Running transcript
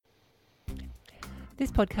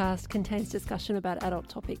This podcast contains discussion about adult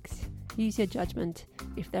topics. Use your judgment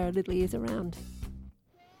if there are little ears around.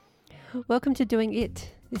 Welcome to Doing It.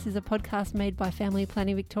 This is a podcast made by Family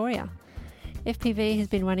Planning Victoria. FPV has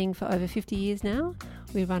been running for over 50 years now.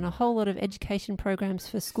 We run a whole lot of education programs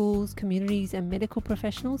for schools, communities and medical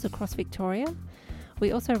professionals across Victoria.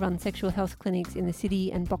 We also run sexual health clinics in the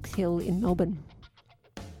city and Box Hill in Melbourne.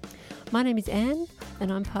 My name is Anne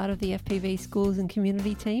and I'm part of the FPV schools and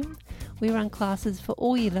community team. We run classes for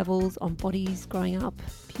all year levels on bodies, growing up,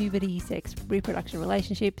 puberty, sex, reproduction,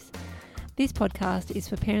 relationships. This podcast is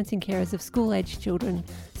for parents and carers of school-aged children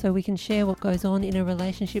so we can share what goes on in a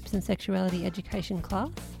relationships and sexuality education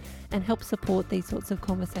class and help support these sorts of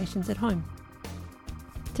conversations at home.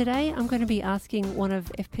 Today I'm going to be asking one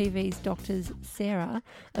of FPV's doctors, Sarah,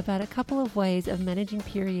 about a couple of ways of managing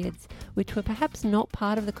periods which were perhaps not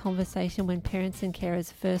part of the conversation when parents and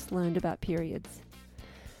carers first learned about periods.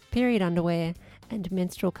 Period underwear and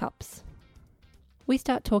menstrual cups. We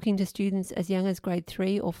start talking to students as young as grade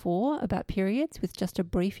 3 or 4 about periods with just a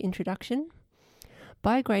brief introduction.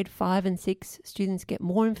 By grade 5 and 6, students get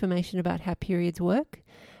more information about how periods work,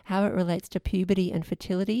 how it relates to puberty and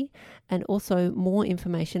fertility, and also more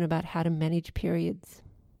information about how to manage periods.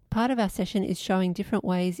 Part of our session is showing different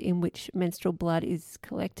ways in which menstrual blood is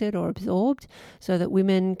collected or absorbed so that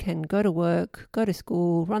women can go to work, go to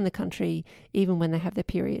school, run the country, even when they have their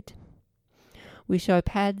period. We show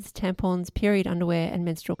pads, tampons, period underwear and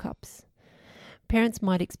menstrual cups. Parents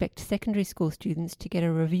might expect secondary school students to get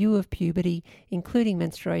a review of puberty, including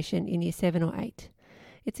menstruation, in year 7 or 8.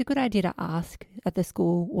 It's a good idea to ask at the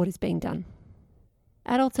school what is being done.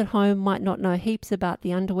 Adults at home might not know heaps about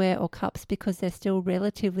the underwear or cups because they're still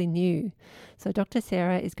relatively new. So Dr.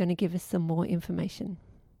 Sarah is going to give us some more information.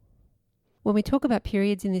 When we talk about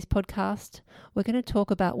periods in this podcast, we're going to talk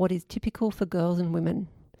about what is typical for girls and women.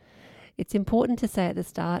 It's important to say at the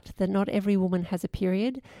start that not every woman has a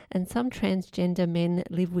period and some transgender men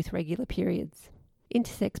live with regular periods.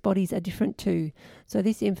 Intersex bodies are different too, so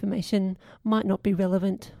this information might not be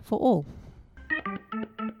relevant for all.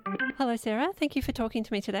 Hello Sarah, thank you for talking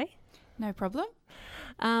to me today. No problem.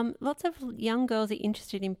 Lots of young girls are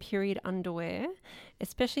interested in period underwear,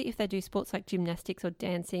 especially if they do sports like gymnastics or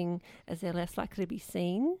dancing, as they're less likely to be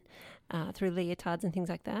seen through leotards and things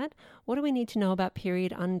like that. What do we need to know about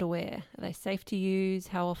period underwear? Are they safe to use?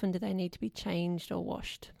 How often do they need to be changed or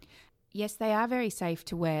washed? Yes, they are very safe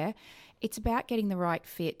to wear. It's about getting the right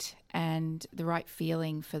fit and the right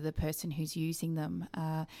feeling for the person who's using them.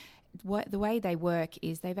 The way they work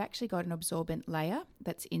is they've actually got an absorbent layer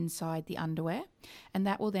that's inside the underwear, and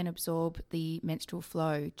that will then absorb the menstrual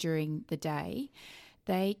flow during the day.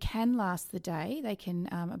 They can last the day. They can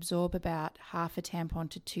absorb about half a tampon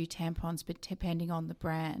to 2 tampons, but depending on the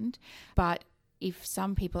brand. But if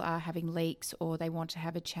some people are having leaks or they want to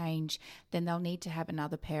have a change, then they'll need to have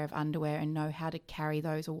another pair of underwear and know how to carry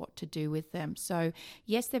those or what to do with them. So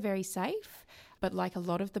yes, they're very safe, but like a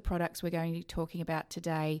lot of the products we're going to be talking about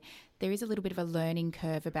today, there is a little bit of a learning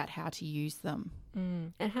curve about how to use them.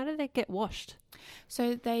 And how do they get washed?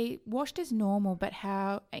 So they washed as normal, but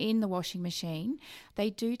how in the washing machine, they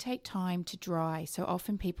do take time to dry. So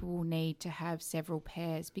often people will need to have several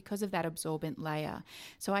pairs because of that absorbent layer.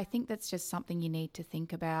 So I think that's just something you need to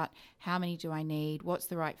think about. How many do I need? What's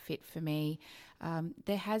the right fit for me?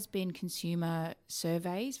 There has been consumer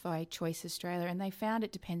surveys via Choice Australia, and they found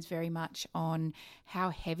it depends very much on how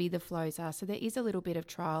heavy the flows are. So there is a little bit of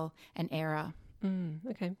trial and error.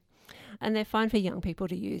 Okay. And they're fine for young people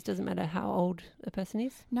to use, doesn't matter how old a person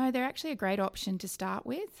is? No, they're actually a great option to start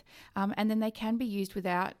with. And then they can be used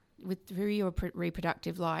through your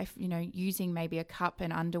reproductive life, using maybe a cup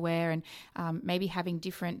and underwear and maybe having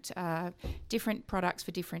different products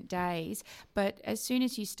for different days. But as soon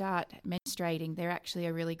as you start menstruating, they're actually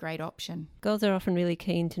a really great option. Girls are often really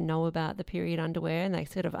keen to know about the period underwear and they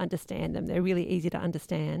sort of understand them. They're really easy to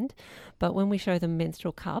understand. But when we show them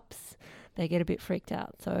menstrual cups, they get a bit freaked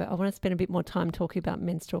out. So I want to spend a bit more time talking about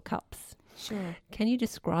menstrual cups. Sure. Can you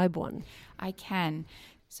describe one? I can.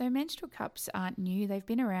 So menstrual cups aren't new. They've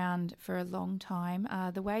been around for a long time.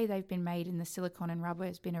 The way they've been made in the silicone and rubber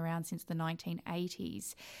has been around since the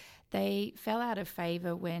 1980s. They fell out of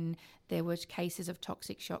favour when there were cases of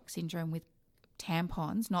toxic shock syndrome with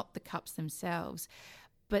tampons, not the cups themselves.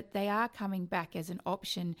 But they are coming back as an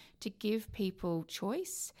option to give people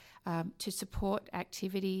choice, to support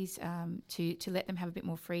activities, to let them have a bit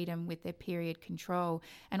more freedom with their period control,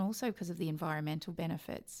 and also because of the environmental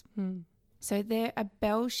benefits. So they're a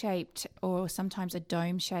bell-shaped or sometimes a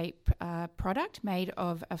dome-shaped product made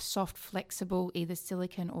of a soft, flexible, either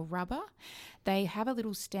silicone or rubber. They have a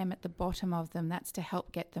little stem at the bottom of them. That's to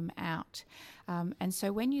help get them out. And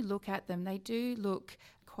so when you look at them, they do look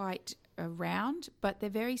quite round, but they're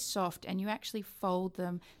very soft, and you actually fold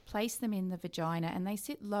them, place them in the vagina, and they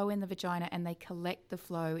sit low in the vagina and they collect the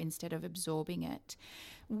flow instead of absorbing it.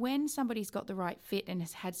 When somebody's got the right fit and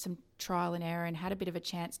has had some trial and error and had a bit of a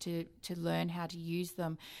chance to learn how to use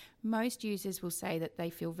them, most users will say that they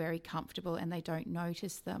feel very comfortable and they don't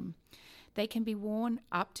notice them. They can be worn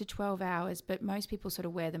up to 12 hours, but most people sort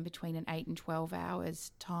of wear them between an 8 and 12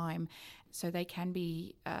 hours time. So they can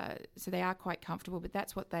be, so they are quite comfortable, but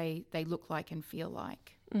that's what they look like and feel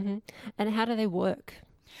like. Mm-hmm. And how do they work?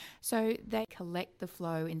 So they collect the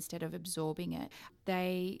flow instead of absorbing it.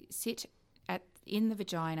 They sit in the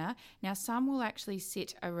vagina. Now, some will actually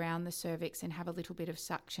sit around the cervix and have a little bit of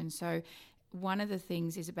suction. So one of the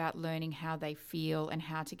things is about learning how they feel and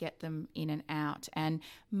how to get them in and out. And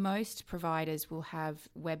most providers will have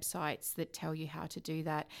websites that tell you how to do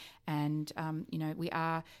that. And, we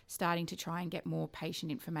are starting to try and get more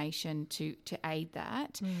patient information to aid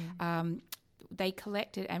that. They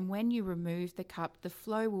collect it, and when you remove the cup, the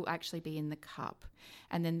flow will actually be in the cup,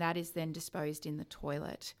 and then that is then disposed in the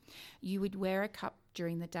toilet. You would wear a cup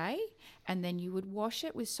during the day, and then you would wash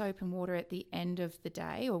it with soap and water at the end of the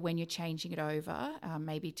day, or when you're changing it over,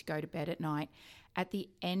 maybe to go to bed at night. At the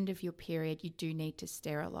end of your period, you do need to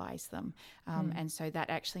sterilise them, and so that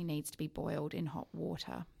actually needs to be boiled in hot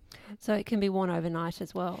water. So it can be worn overnight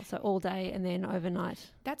as well, so all day and then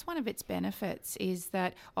overnight. That's one of its benefits, is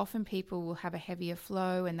that often people will have a heavier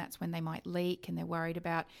flow, and that's when they might leak and they're worried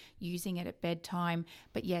about using it at bedtime.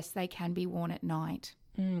 But yes, they can be worn at night.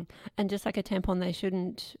 And just like a tampon, they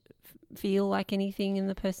shouldn't feel like anything in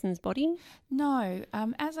the person's body? No.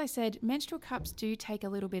 As I said, menstrual cups do take a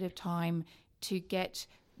little bit of time to get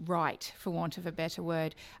right, for want of a better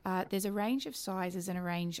word. There's a range of sizes and a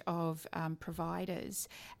range of providers.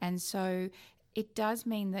 And so it does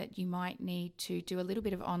mean that you might need to do a little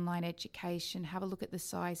bit of online education, have a look at the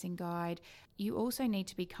sizing guide. You also need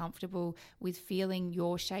to be comfortable with feeling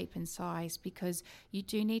your shape and size, because you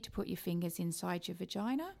do need to put your fingers inside your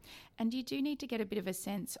vagina, and you do need to get a bit of a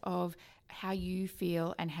sense of how you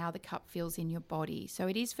feel and how the cup feels in your body. So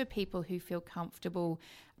it is for people who feel comfortable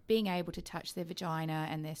being able to touch their vagina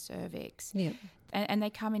and their cervix. Yeah. And they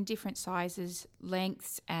come in different sizes,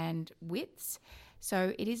 lengths and widths.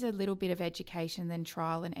 So it is a little bit of education, then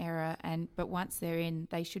trial and error. But once they're in,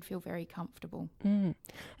 they should feel very comfortable.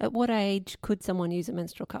 At what age could someone use a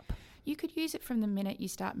menstrual cup? You could use it from the minute you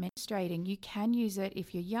start menstruating. You can use it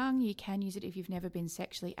if you're young. You can use it if you've never been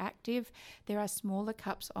sexually active. There are smaller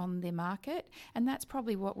cups on the market, and that's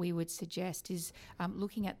probably what we would suggest, is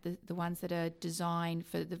looking at the ones that are designed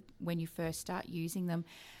for when you first start using them.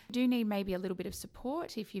 You do need maybe a little bit of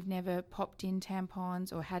support if you've never popped in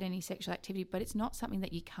tampons or had any sexual activity, but it's not something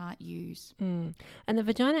that you can't use. And the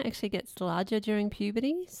vagina actually gets larger during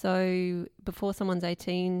puberty, so before someone's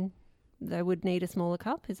 18... they would need a smaller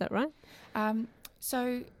cup, is that right?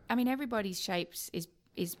 Everybody's shapes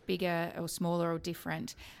is bigger or smaller or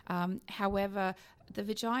different. However, the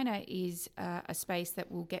vagina is a space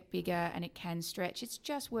that will get bigger and it can stretch. It's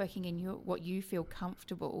just working in what you feel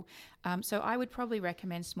comfortable. So I would probably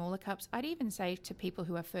recommend smaller cups. I'd even say to people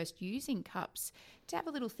who are first using cups to have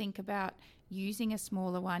a little think about using a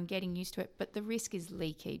smaller one, getting used to it, but the risk is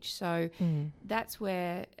leakage. So that's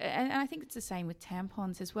where, and I think it's the same with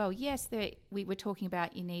tampons as well. Yes, we were talking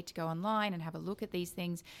about you need to go online and have a look at these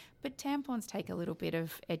things, but tampons take a little bit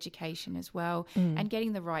of education as well, and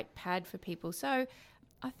getting the right pad for people. So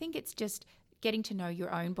I think it's just getting to know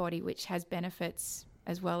your own body, which has benefits,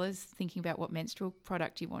 as well as thinking about what menstrual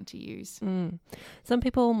product you want to use. Some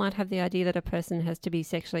people might have the idea that a person has to be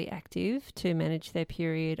sexually active to manage their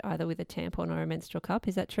period, either with a tampon or a menstrual cup.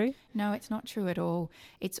 Is that true? No, it's not true at all.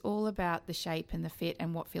 It's all about the shape and the fit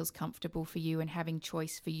and what feels comfortable for you, and having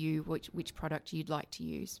choice for you which product you'd like to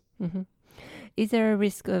use. Is there a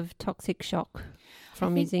risk of toxic shock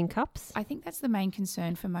from using cups? I think that's the main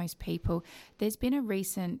concern for most people. There's been a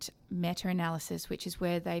recent meta-analysis, which is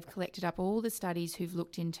where they've collected up all the studies who've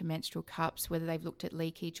looked into menstrual cups, whether they've looked at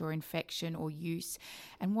leakage or infection or use.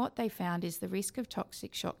 And what they found is the risk of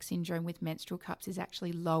toxic shock syndrome with menstrual cups is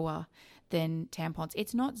actually lower than tampons.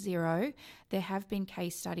 It's not zero. There have been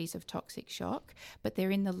case studies of toxic shock, but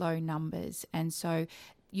they're in the low numbers. And so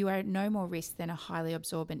you are at no more risk than a highly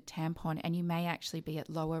absorbent tampon, and you may actually be at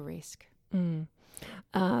lower risk.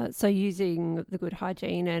 So using the good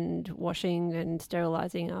hygiene and washing and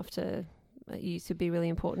sterilising after use would be really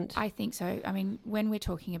important. I think so. I mean, when we're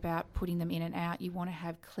talking about putting them in and out, you want to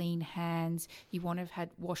have clean hands. You want to have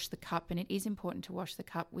washed the cup, and it is important to wash the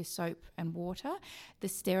cup with soap and water. The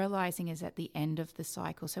sterilising is at the end of the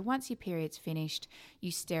cycle. So once your period's finished,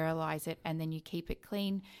 you sterilise it and then you keep it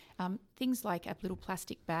clean. Things like a little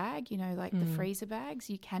plastic bag, like the freezer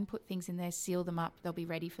bags, you can put things in there, seal them up, they'll be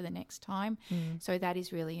ready for the next time. So that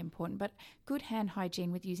is really important. But good hand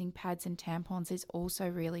hygiene with using pads and tampons is also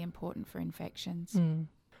really important for infections.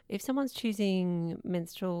 If someone's choosing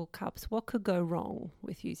menstrual cups, what could go wrong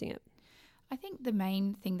with using it? I think the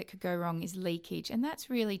main thing that could go wrong is leakage, and that's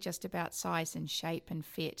really just about size and shape and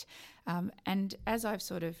fit. And as I've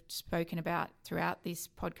sort of spoken about throughout this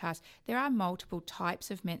podcast, there are multiple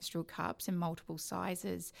types of menstrual cups and multiple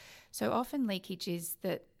sizes. So often leakage is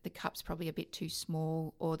that the cup's probably a bit too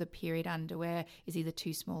small, or the period underwear is either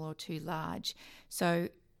too small or too large. So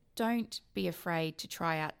don't be afraid to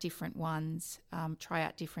try out different ones, try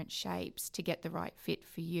out different shapes to get the right fit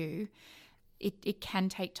for you. It can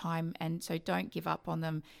take time, and so don't give up on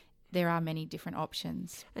them. There are many different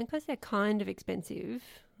options. And because they're kind of expensive,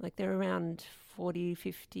 like they're around $40,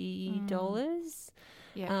 $50,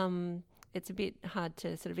 it's a bit hard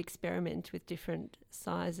to sort of experiment with different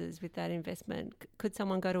sizes with that investment. Could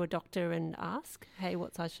someone go to a doctor and ask, hey,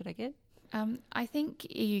 what size should I get? I think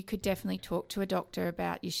you could definitely talk to a doctor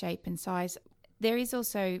about your shape and size. There is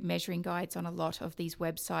also measuring guides on a lot of these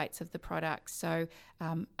websites of the products. So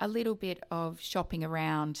a little bit of shopping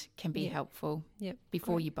around can be helpful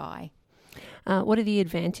before you buy. What are the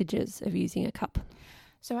advantages of using a cup?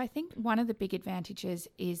 So I think one of the big advantages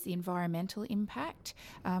is the environmental impact.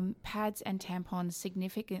 Pads and tampons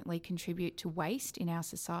significantly contribute to waste in our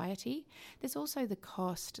society. There's also the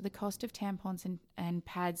cost. The cost of tampons and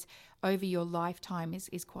pads over your lifetime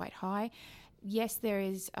is quite high. Yes, there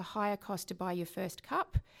is a higher cost to buy your first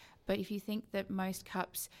cup, but if you think that most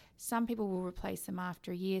cups, some people will replace them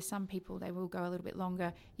after a year, some people they will go a little bit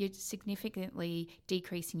longer, you're significantly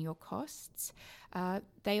decreasing your costs.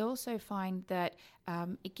 They also find that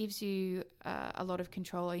it gives you a lot of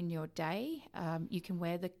control in your day. You can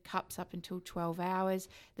wear the cups up until 12 hours.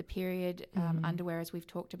 The period underwear, as we've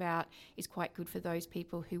talked about, is quite good for those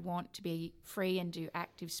people who want to be free and do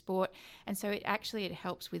active sport. And so it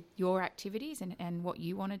helps with your activities and what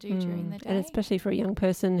you want to do during the day. And especially for a young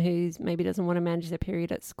person who maybe doesn't want to manage their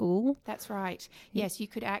period at school. That's right. Yes, you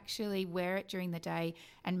could actually wear it during the day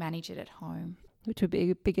and manage it at home. Which would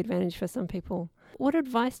be a big advantage for some people. What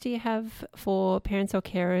advice do you have for parents or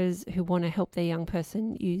carers who want to help their young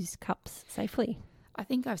person use cups safely? I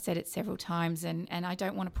think I've said it several times and I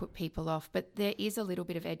don't want to put people off, but there is a little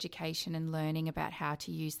bit of education and learning about how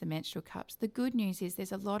to use the menstrual cups. The good news is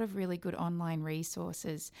there's a lot of really good online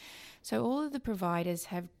resources. So all of the providers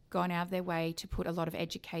have gone out of their way to put a lot of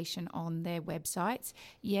education on their websites.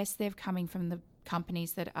 Yes, they're coming from the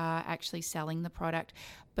companies that are actually selling the product,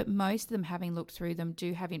 but most of them, having looked through them,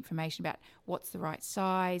 do have information about what's the right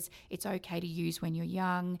size, it's okay to use when you're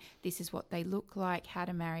young, this is what they look like, how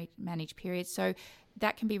to manage periods. So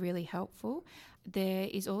that can be really helpful. There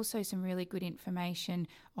is also some really good information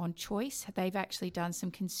on choice. They've actually done some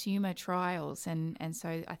consumer trials, and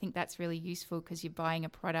so I think that's really useful because you're buying a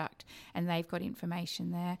product and they've got information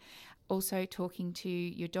there. Also talking to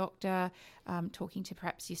your doctor, talking to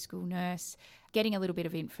perhaps your school nurse, getting a little bit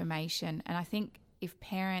of information. And I think if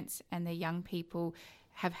parents and their young people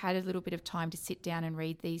have had a little bit of time to sit down and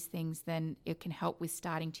read these things, then it can help with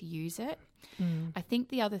starting to use it. I think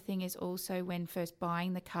the other thing is also when first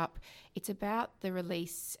buying the cup, it's about the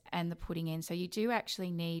release and the putting in. So you do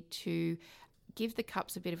actually need to give the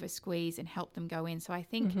cups a bit of a squeeze and help them go in. So I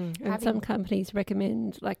think and some companies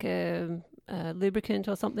recommend like a lubricant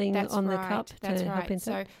or something on the cup to help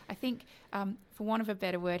insert. So I think, for want of a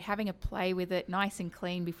better word, having a play with it nice and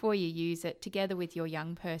clean before you use it together with your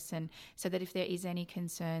young person, so that if there is any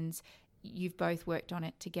concerns, you've both worked on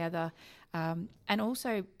it together. And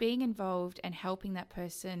also being involved and helping that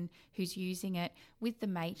person who's using it with the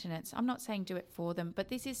maintenance. I'm not saying do it for them, but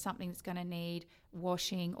this is something that's going to need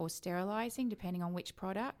washing or sterilising depending on which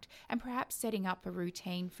product, and perhaps setting up a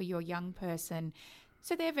routine for your young person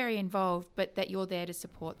so they're very involved, but that you're there to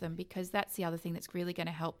support them, because that's the other thing that's really going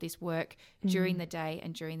to help this work during the day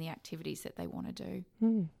and during the activities that they want to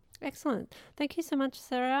do. Excellent. Thank you so much,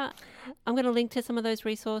 Sarah. I'm going to link to some of those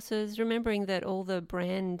resources, remembering that all the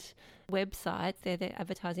brand websites, they're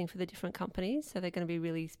advertising for the different companies, so they're going to be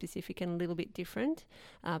really specific and a little bit different.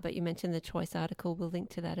 But you mentioned the Choice article. We'll link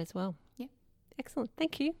to that as well. Yeah. Excellent.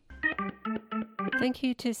 Thank you. Thank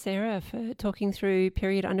you to Sarah for talking through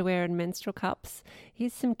period underwear and menstrual cups.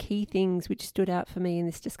 Here's some key things which stood out for me in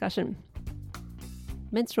this discussion.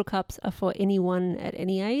 Menstrual cups are for anyone at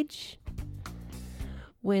any age.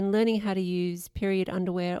 When learning how to use period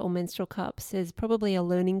underwear or menstrual cups, there's probably a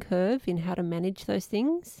learning curve in how to manage those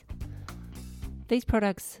things. These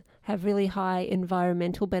products have really high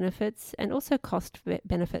environmental benefits and also cost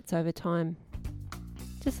benefits over time.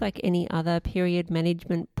 Just like any other period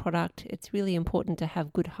management product, it's really important to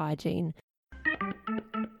have good hygiene.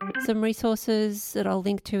 Some resources that I'll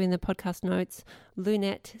link to in the podcast notes.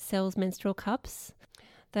 Lunette sells menstrual cups.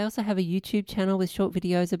 They also have a YouTube channel with short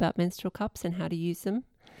videos about menstrual cups and how to use them.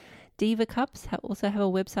 Diva Cups also have a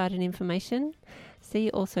website and information. See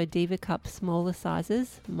also Diva Cup smaller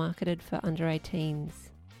sizes marketed for under 18s.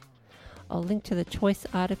 I'll link to the Choice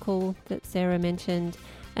article that Sarah mentioned,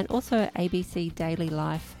 and also ABC Daily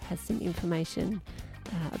Life has some information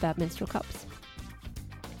about menstrual cups.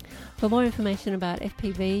 For more information about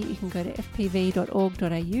FPV, you can go to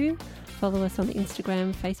fpv.org.au, follow us on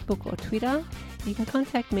Instagram, Facebook or Twitter. You can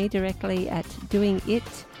contact me directly at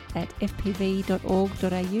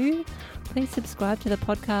doingit@fpv.org.au. Please subscribe to the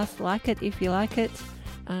podcast, like it if you like it,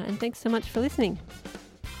 and thanks so much for listening.